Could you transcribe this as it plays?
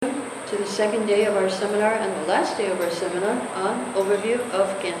to the second day of our seminar and the last day of our seminar on overview of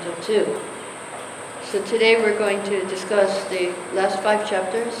Canto 2. So today we're going to discuss the last 5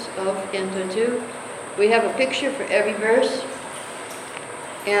 chapters of Canto 2. We have a picture for every verse,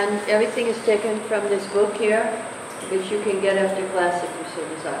 and everything is taken from this book here, which you can get after class if you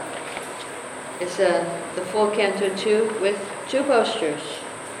so desire. It's the full Canto 2 with 2 posters.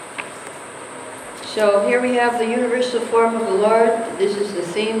 So here we have the universal form of the Lord. This is the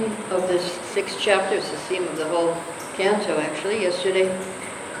theme of this 6th chapter. It's the theme of the whole canto, actually. Yesterday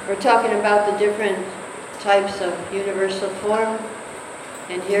we're talking about the different types of universal form.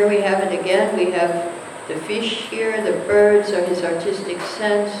 And here we have it again. We have the fish here, the birds are his artistic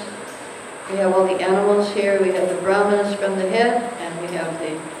sense. We have all the animals here. We have the Brahmanas from the head, and we have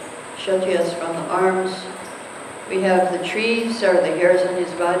the Kshatriyas from the arms. We have the trees, or the hairs on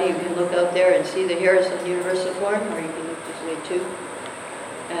his body. You can look out there and see the hairs on universal form, or you can look this way too,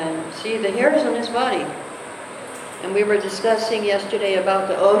 and see the hairs on his body. And we were discussing yesterday about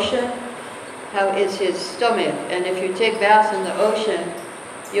the ocean, how is his stomach, and if you take baths in the ocean,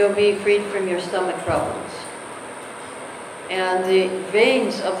 you'll be freed from your stomach problems. And the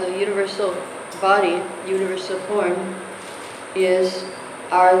veins of the universal body, universal form,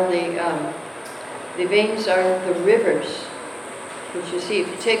 the veins are the rivers, which you see. If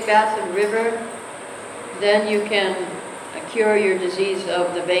you take bath in a river, then you can cure your disease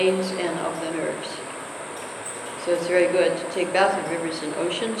of the veins and of the nerves. So it's very good to take bath in rivers and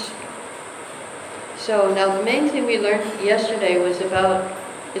oceans. So now the main thing we learned yesterday was about,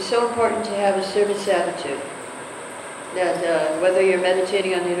 it's so important to have a service attitude. That whether you're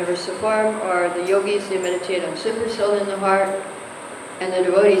meditating on the universal form, or the yogis, they meditate on super soul in the heart, and the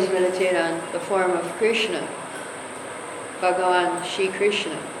devotees meditate on the form of Krishna, Bhagavan Shri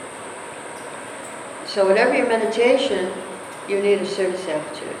Krishna. So whatever your meditation, you need a service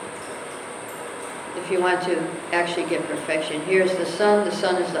attitude if you want to actually get perfection. Here's the sun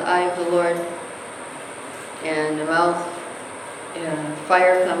is the eye of the Lord, and the mouth,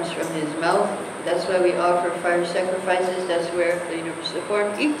 fire comes from his mouth. That's why we offer fire sacrifices. That's where the universal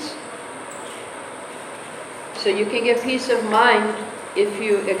form eats. So you can get peace of mind if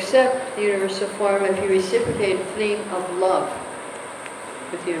you accept the universal form, if you reciprocate a flame of love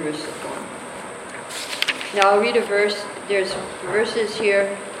with the universal form. Now I'll read a verse. There's verses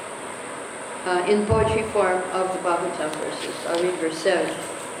here in poetry form of the Bhagavatam verses. I'll read verse 7.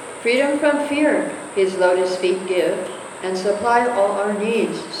 Freedom from fear his lotus feet give, and supply all our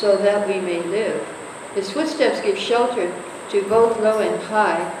needs so that we may live. His footsteps give shelter to both low and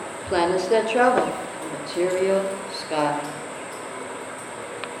high planets that travel the material sky.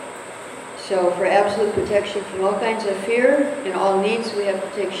 So for absolute protection from all kinds of fear and all needs, we have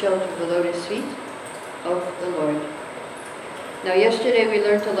to take shelter of the lotus feet of the Lord. Now yesterday we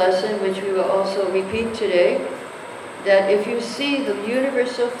learned a lesson, which we will also repeat today, that if you see the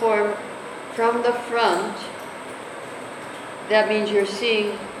universal form from the front, that means you're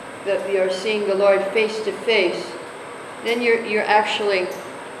seeing the Lord face to face, then you're actually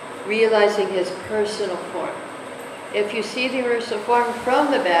realizing his personal form. If you see the universal form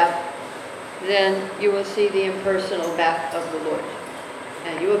from the back, then you will see the impersonal back of the Lord,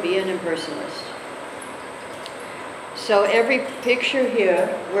 and you will be an impersonalist. So every picture here,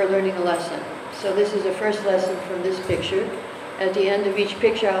 we're learning a lesson. So this is the first lesson from this picture. At the end of each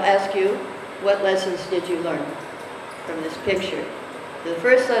picture, I'll ask you, what lessons did you learn from this picture? The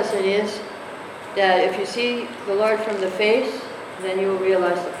first lesson is that if you see the Lord from the face, then you will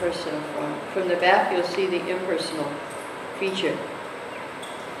realize the personal form. From the back, you'll see the impersonal feature.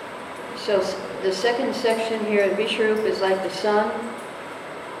 So the second section here, Vishwarupa is like the sun.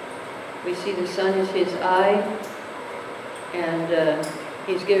 We see the sun is his eye, and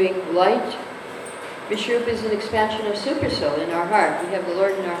he's giving light. Vishwarupa is an expansion of Super Soul in our heart. We have the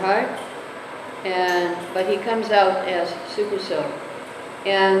Lord in our heart, but he comes out as Super Soul.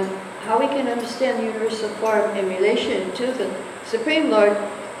 And how we can understand the universal form in relation to the Supreme Lord,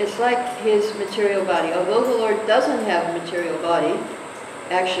 it's like his material body. Although the Lord doesn't have a material body,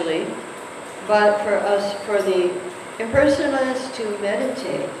 actually, but for us, for the impersonalists to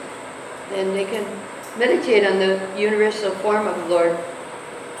meditate, then they can meditate on the universal form of the Lord,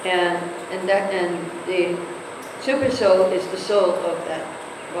 and the Super Soul is the soul of that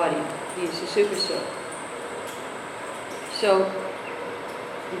body. He's the Super Soul. So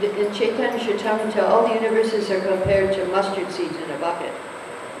in Chaitanya Charitamrita, all the universes are compared to mustard seeds in a bucket.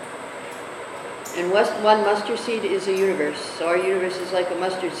 And one mustard seed is a universe. So our universe is like a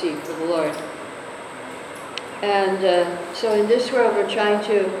mustard seed for the Lord. And so in this world, we're trying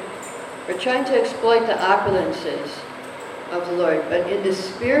to exploit the opulences of the Lord. But in the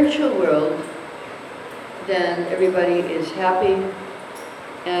spiritual world, then everybody is happy.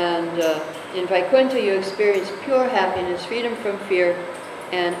 And in Vaikuntha, you experience pure happiness, freedom from fear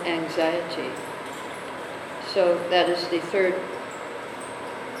and anxiety. So that is the third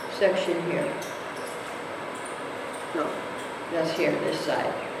section here. No, that's here, this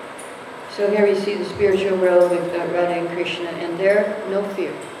side. So here we see the spiritual world with Radha and Krishna, and there, no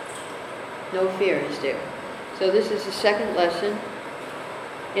fear. No fear is there. So this is the second lesson.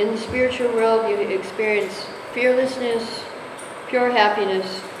 In the spiritual world, you experience fearlessness, pure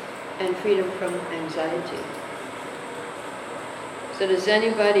happiness, and freedom from anxiety. So does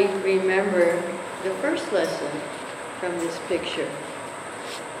anybody remember the first lesson from this picture?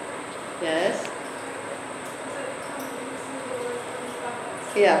 Yes?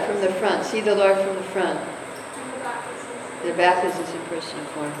 Yeah, from the front. See the Lord from the front. The back is his impersonal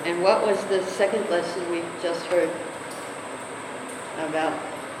form. And what was the second lesson we just heard about?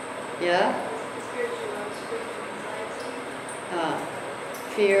 Yeah?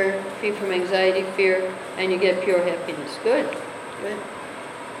 Fear, free from anxiety, fear, and you get pure happiness. Good, good.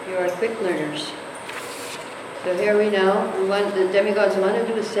 You are quick learners. So here we know, the demigods want to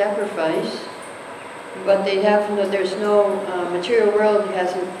do a sacrifice, but they have there's no material world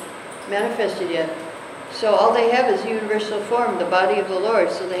hasn't manifested yet. So all they have is universal form, the body of the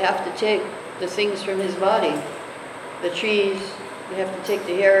Lord. So they have to take the things from his body, the trees, they have to take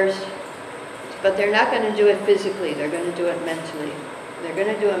the hairs, but they're not going to do it physically, they're going to do it mentally. They're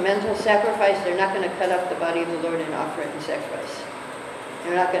going to do a mental sacrifice. They're not going to cut up the body of the Lord and offer it in sacrifice.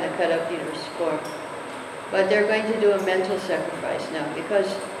 They're not going to cut up the universal form. But they're going to do a mental sacrifice now,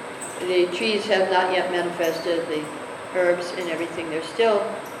 because the trees have not yet manifested, the herbs and everything. They're still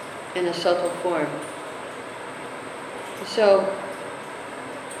in a subtle form. So,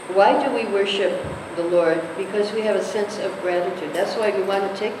 why do we worship the Lord? Because we have a sense of gratitude. That's why we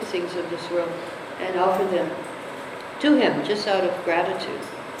want to take the things of this world and offer them to him, just out of gratitude.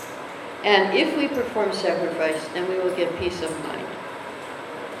 And if we perform sacrifice, then we will get peace of mind.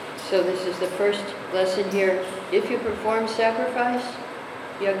 So this is the first lesson here. If you perform sacrifice,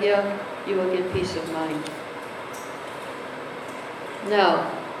 yajna, you will get peace of mind.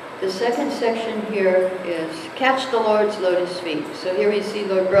 Now, the second section here is catch the Lord's lotus feet. So here we see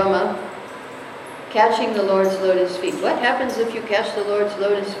Lord Brahma catching the Lord's lotus feet. What happens if you catch the Lord's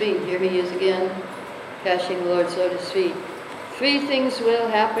lotus feet? Here he is again, catching the Lord's lotus feet. Three things will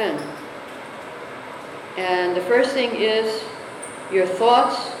happen. And the first thing is your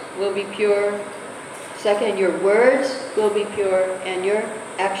thoughts will be pure. Second, your words will be pure, and your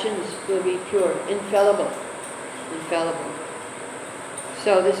actions will be pure, infallible. Infallible.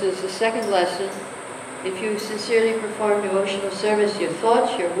 So this is the second lesson. If you sincerely perform devotional service, your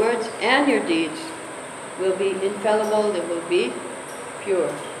thoughts, your words, and your deeds will be infallible, they will be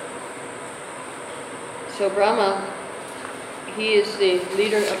pure. So Brahma, he is the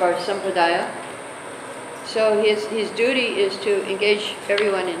leader of our sampradaya. So his duty is to engage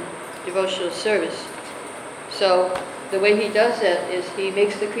everyone in devotional service. So the way he does that is he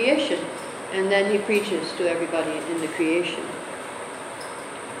makes the creation, and then he preaches to everybody in the creation.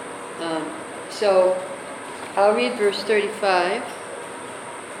 So I'll read verse 35.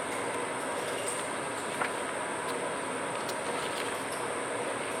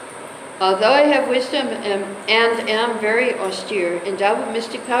 Although I have wisdom and am very austere, endowed with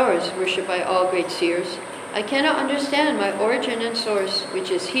mystic powers, worshipped by all great seers, I cannot understand my origin and source, which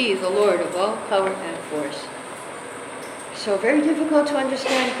is He, the Lord of all power and force. So very difficult to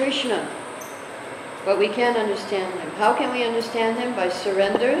understand Krishna, but we can understand Him. How can we understand Him? By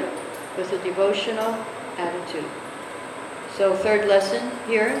surrender with a devotional attitude. So third lesson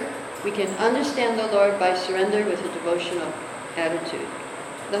here, we can understand the Lord by surrender with a devotional attitude.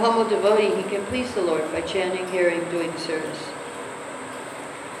 The humble devotee, he can please the Lord by chanting, hearing, doing service.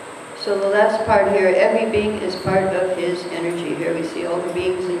 So the last part here, every being is part of his energy. Here we see all the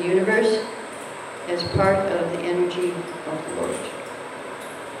beings in the universe as part of the energy of the Lord.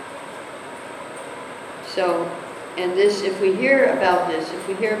 So, and this, if we hear about this, if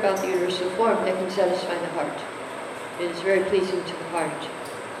we hear about the universal form, that can satisfy the heart. It is very pleasing to the heart.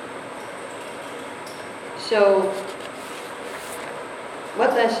 So,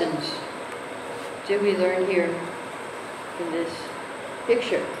 what lessons did we learn here in this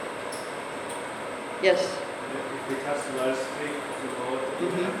picture? Yes? If we touch the lotus feet of the Lord, we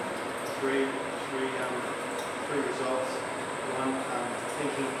have three results. One,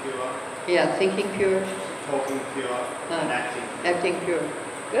 thinking pure. Yeah, thinking pure. Talking pure, and acting. Acting pure.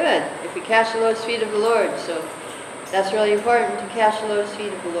 Good. If we catch the lotus feet of the Lord, so that's really important to catch the lotus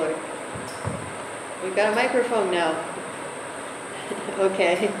feet of the Lord. We've got a microphone now.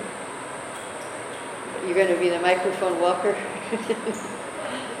 Okay. You're going to be the microphone walker?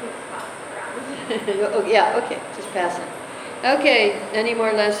 Oh, yeah, okay, just pass it. Okay, any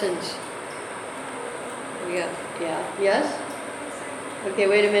more lessons? We got, yeah, yes? Okay,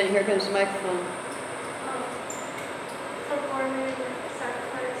 wait a minute, here comes the microphone. Performing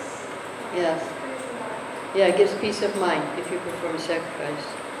sacrifice. Yes. Yeah, it gives peace of mind if you perform sacrifice.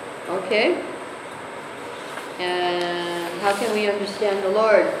 Okay? And how can we understand the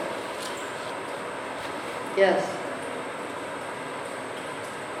Lord? Yes.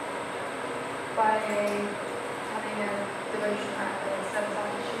 By having a devotional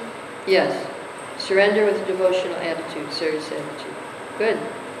self-attitude. Yes. Surrender with devotional attitude, service attitude. Good.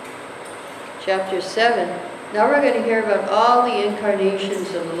 Chapter 7. Now we're going to hear about all the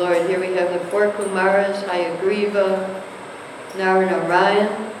incarnations of the Lord. Here we have the four Kumaras, Hayagriva,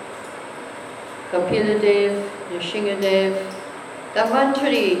 Naranarayan, Kapiladev, Nrsingadev,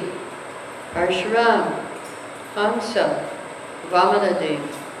 Dhamantari, Parshuram, Hamsa, Vamanadev,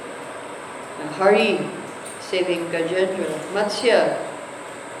 Hari, saving Gajendra, Matsya.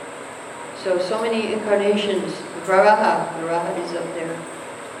 So many incarnations. Varaha is up there,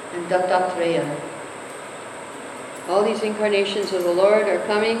 and Dattatreya. All these incarnations of the Lord are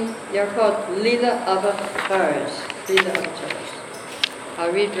coming. They are called Lila Avatars. Lila Avatars.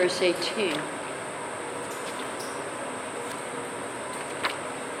 I'll read verse 18.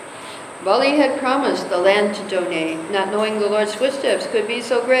 Bali had promised the land to donate, not knowing the Lord's footsteps could be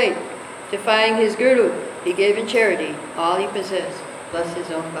so great. Defying his guru, he gave in charity all he possessed, plus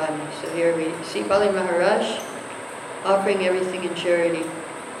his own body. So here we see Bali Maharaj offering everything in charity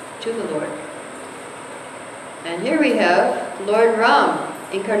to the Lord. And here we have Lord Ram,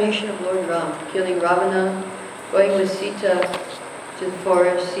 incarnation of Lord Ram, killing Ravana, going with Sita to the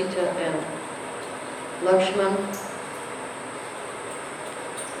forest, Sita and Lakshman.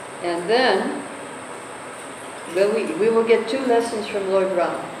 And then we will get two lessons from Lord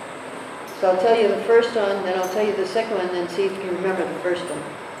Ram. So I'll tell you the first one, then I'll tell you the second one, then see if you can remember the first one.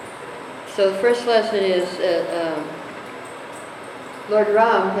 So the first lesson is Lord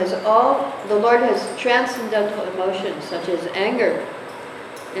Ram the Lord has transcendental emotions such as anger,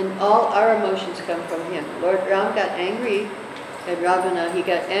 and all our emotions come from him. Lord Ram got angry at Ravana. He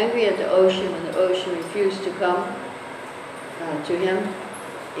got angry at the ocean when the ocean refused to come to him.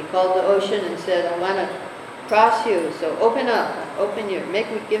 He called the ocean and said, I want to cross you, so open up,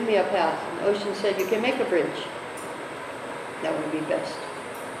 give me a path. And the ocean said, you can make a bridge. That would be best.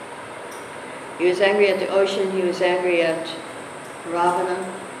 He was angry at the ocean, he was angry at Ravana,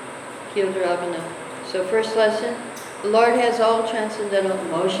 killed Ravana. So first lesson, the Lord has all transcendental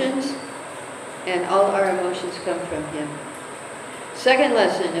emotions, and all our emotions come from him. Second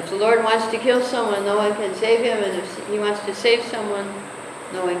lesson, if the Lord wants to kill someone, no one can save him, and if he wants to save someone,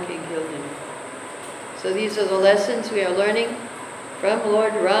 no one can kill him. So these are the lessons we are learning from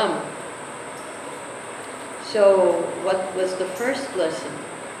Lord Ram. So what was the first lesson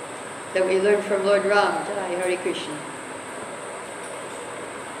that we learned from Lord Ram? Jai Hare Krishna.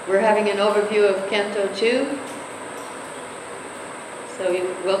 We're having an overview of Canto 2. So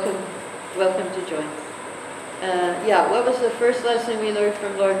you're welcome to join. What was the first lesson we learned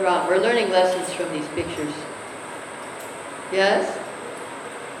from Lord Ram? We're learning lessons from these pictures. Yes?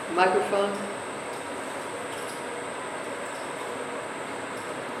 Microphone.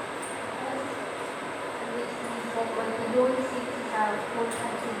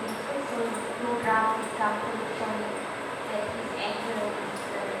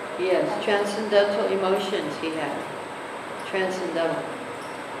 Yes, transcendental emotions he had. Transcendental.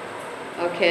 Okay.